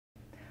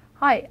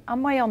Hi,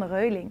 I'm Marianne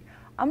Roling.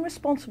 I'm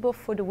responsible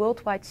for the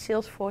worldwide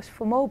sales force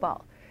for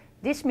mobile.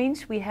 This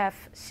means we have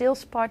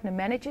sales partner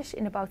managers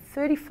in about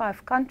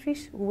 35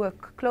 countries who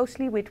work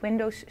closely with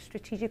Windows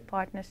strategic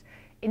partners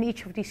in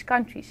each of these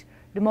countries,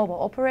 the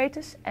mobile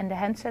operators and the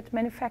handset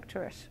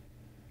manufacturers.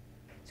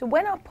 So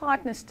when our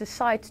partners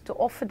decide to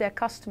offer their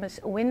customers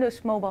a Windows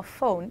mobile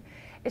phone,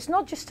 it's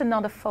not just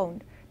another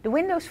phone. The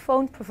Windows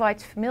Phone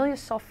provides familiar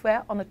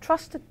software on a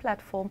trusted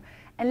platform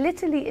and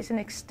literally is an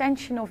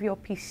extension of your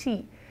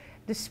PC.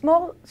 The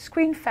small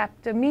screen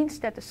factor means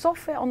that the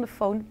software on the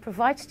phone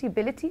provides the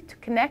ability to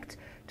connect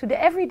to the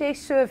everyday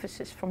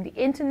services from the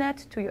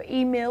internet to your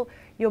email,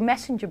 your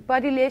messenger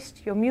buddy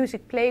list, your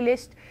music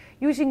playlist,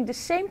 using the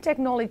same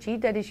technology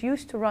that is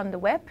used to run the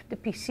web, the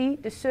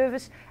PC, the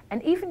service,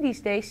 and even these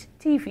days,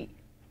 TV.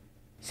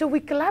 So we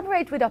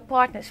collaborate with our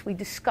partners, we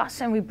discuss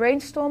and we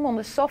brainstorm on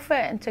the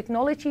software and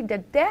technology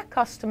that their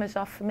customers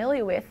are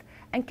familiar with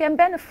and can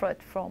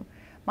benefit from.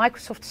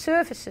 Microsoft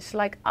services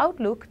like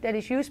Outlook that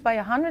is used by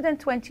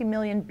 120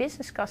 million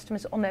business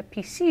customers on their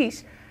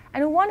PCs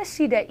and who want to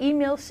see their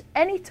emails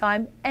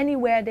anytime,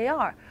 anywhere they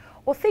are.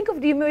 Or think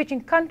of the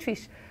emerging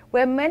countries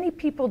where many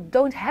people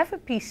don't have a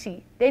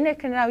PC. They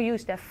can now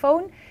use their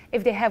phone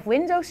if they have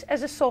Windows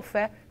as a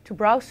software to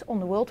browse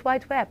on the World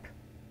Wide Web.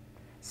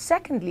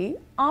 Secondly,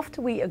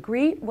 after we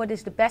agree what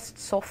is the best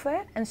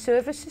software and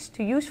services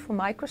to use for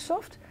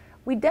Microsoft,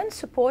 we then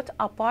support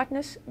our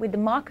partners with the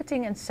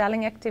marketing and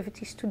selling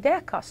activities to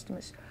their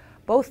customers,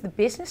 both the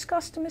business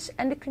customers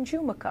and the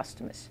consumer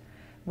customers.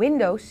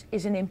 Windows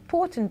is an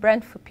important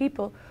brand for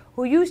people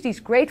who use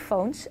these great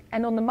phones,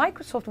 and on the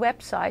Microsoft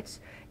websites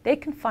they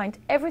can find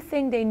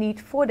everything they need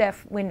for their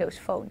Windows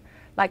phone,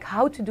 like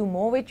how to do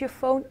more with your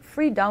phone,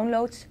 free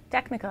downloads,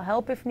 technical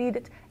help if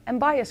needed, and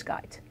buyer's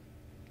guide.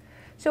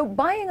 So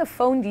buying a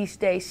phone these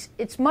days,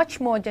 it's much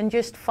more than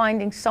just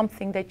finding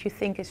something that you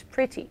think is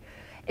pretty.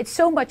 It's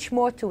so much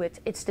more to it.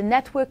 It's the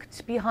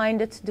networks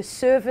behind it, the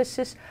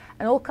services,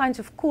 and all kinds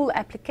of cool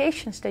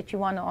applications that you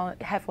want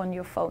to have on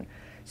your phone.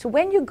 So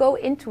when you go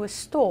into a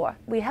store,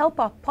 we help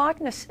our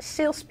partners'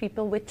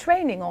 salespeople with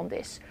training on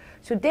this.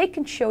 So they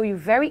can show you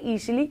very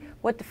easily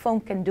what the phone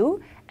can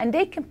do, and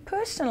they can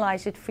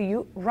personalize it for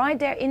you right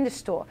there in the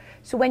store.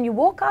 So when you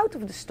walk out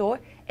of the store,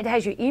 it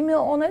has your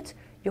email on it,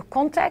 your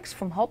contacts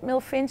from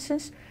Hotmail, for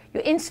instance,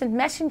 your instant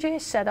messenger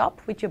is set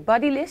up with your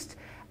buddy list,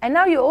 and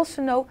now you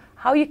also know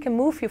how you can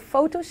move your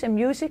photos and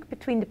music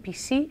between the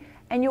PC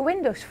and your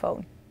Windows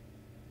phone.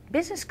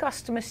 Business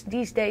customers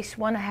these days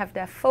want to have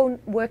their phone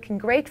working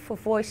great for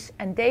voice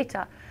and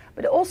data,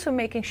 but also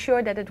making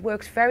sure that it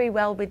works very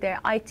well with their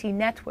IT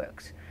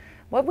networks.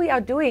 What we are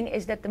doing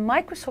is that the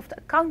Microsoft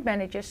account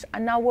managers are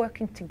now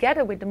working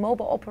together with the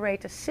mobile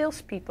operator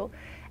salespeople,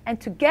 and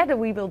together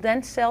we will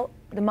then sell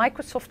the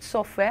Microsoft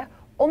software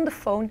on the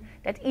phone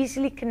that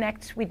easily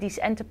connects with these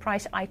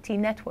enterprise IT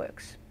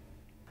networks.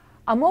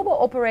 Our mobile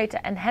operator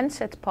and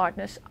handset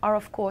partners are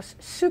of course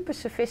super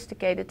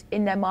sophisticated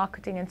in their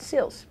marketing and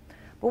sales,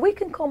 but we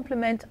can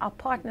complement our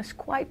partners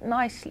quite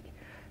nicely.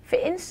 For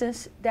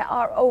instance, there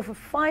are over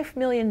 5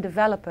 million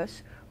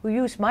developers who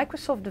use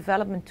Microsoft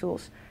development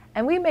tools,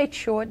 and we made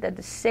sure that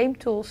the same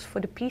tools for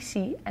the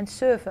PC and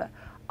server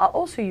are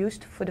also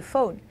used for the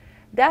phone.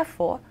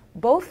 Therefore,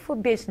 both for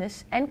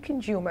business and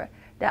consumer,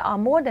 there are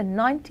more than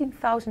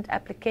 19,000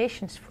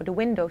 applications for the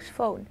Windows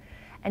Phone,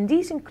 and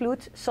these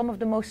include some of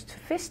the most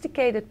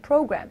sophisticated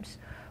programs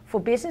for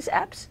business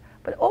apps,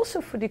 but also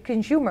for the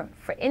consumer,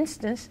 for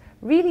instance,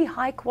 really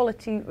high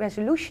quality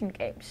resolution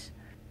games.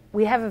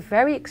 We have a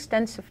very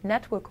extensive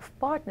network of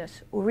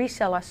partners who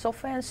resell our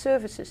software and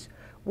services.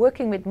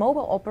 Working with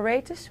mobile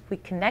operators, we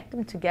connect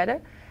them together,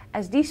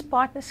 as these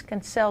partners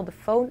can sell the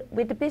phone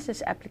with the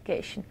business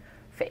application,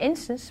 for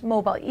instance,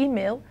 mobile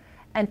email,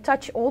 and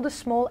touch all the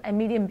small and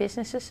medium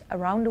businesses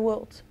around the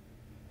world.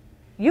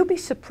 You'll be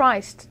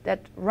surprised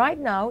that right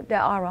now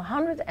there are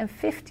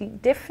 150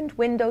 different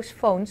Windows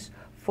phones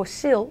for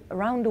sale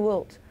around the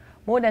world.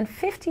 More than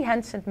 50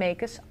 handset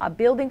makers are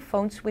building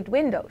phones with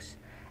Windows.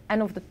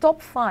 And of the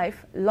top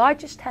 5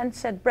 largest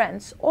handset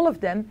brands, all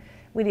of them,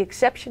 with the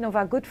exception of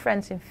our good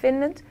friends in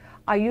Finland,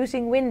 are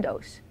using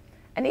Windows.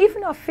 And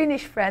even our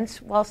Finnish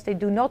friends, whilst they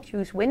do not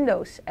use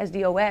Windows as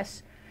the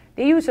OS,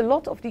 they use a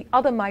lot of the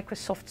other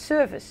Microsoft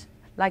services,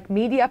 like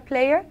Media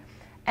Player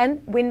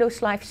and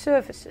Windows Live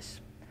Services.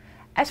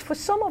 As for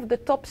some of the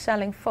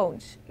top-selling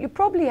phones, you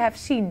probably have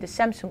seen the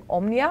Samsung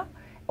Omnia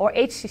or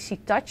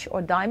HTC Touch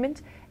or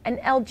Diamond and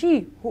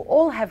LG, who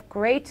all have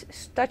great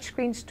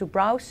touchscreens to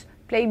browse,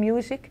 play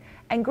music,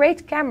 and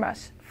great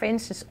cameras, for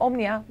instance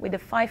Omnia with a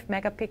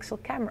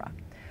 5-megapixel camera.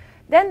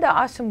 Then there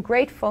are some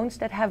great phones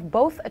that have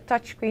both a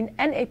touchscreen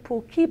and a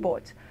pull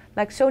keyboard,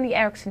 like Sony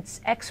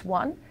Ericsson's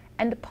X1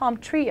 and the Palm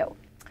Trio.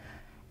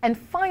 And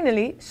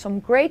finally, some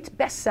great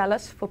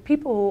bestsellers for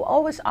people who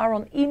always are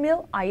on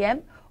email,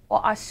 IM,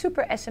 or are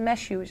super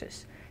SMS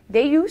users.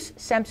 They use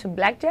Samsung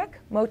Blackjack,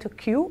 Moto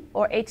Q,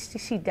 or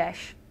HTC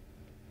Dash.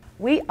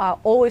 We are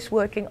always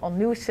working on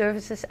new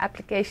services,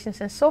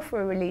 applications and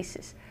software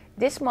releases.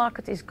 This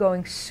market is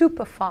going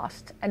super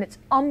fast and it's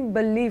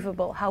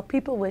unbelievable how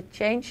people will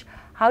change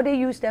how they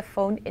use their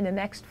phone in the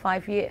next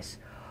 5 years.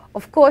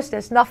 Of course,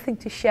 there's nothing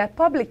to share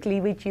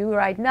publicly with you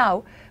right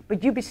now,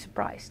 but you'd be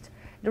surprised.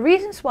 The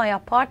reasons why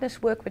our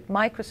partners work with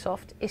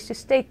Microsoft is to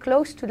stay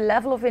close to the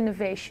level of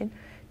innovation,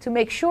 to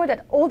make sure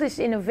that all this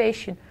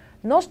innovation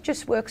not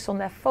just works on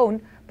their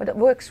phone, but it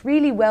works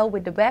really well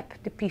with the web,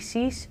 the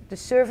PCs, the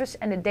servers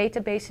and the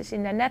databases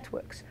in their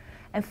networks.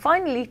 And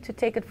finally, to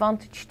take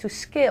advantage to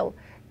scale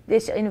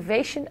this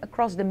innovation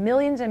across the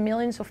millions and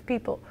millions of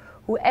people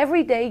who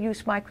every day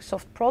use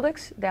Microsoft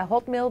products, their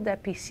Hotmail, their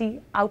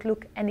PC,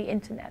 Outlook and the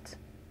internet.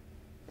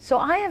 So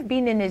I have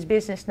been in this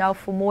business now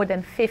for more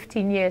than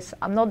 15 years.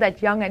 I'm not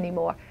that young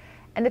anymore.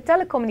 And the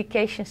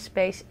telecommunications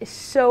space is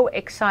so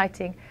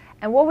exciting.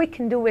 And what we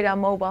can do with our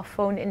mobile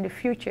phone in the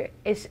future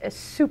is a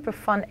super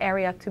fun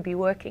area to be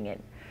working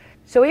in.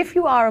 So if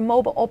you are a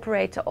mobile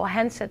operator or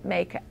handset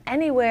maker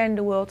anywhere in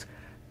the world,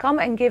 come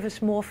and give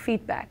us more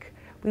feedback.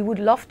 We would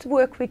love to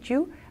work with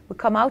you. We'll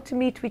come out to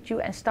meet with you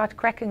and start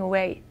cracking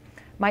away.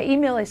 My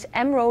email is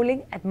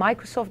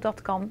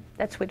mroling@microsoft.com.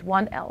 That's with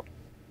 1 L.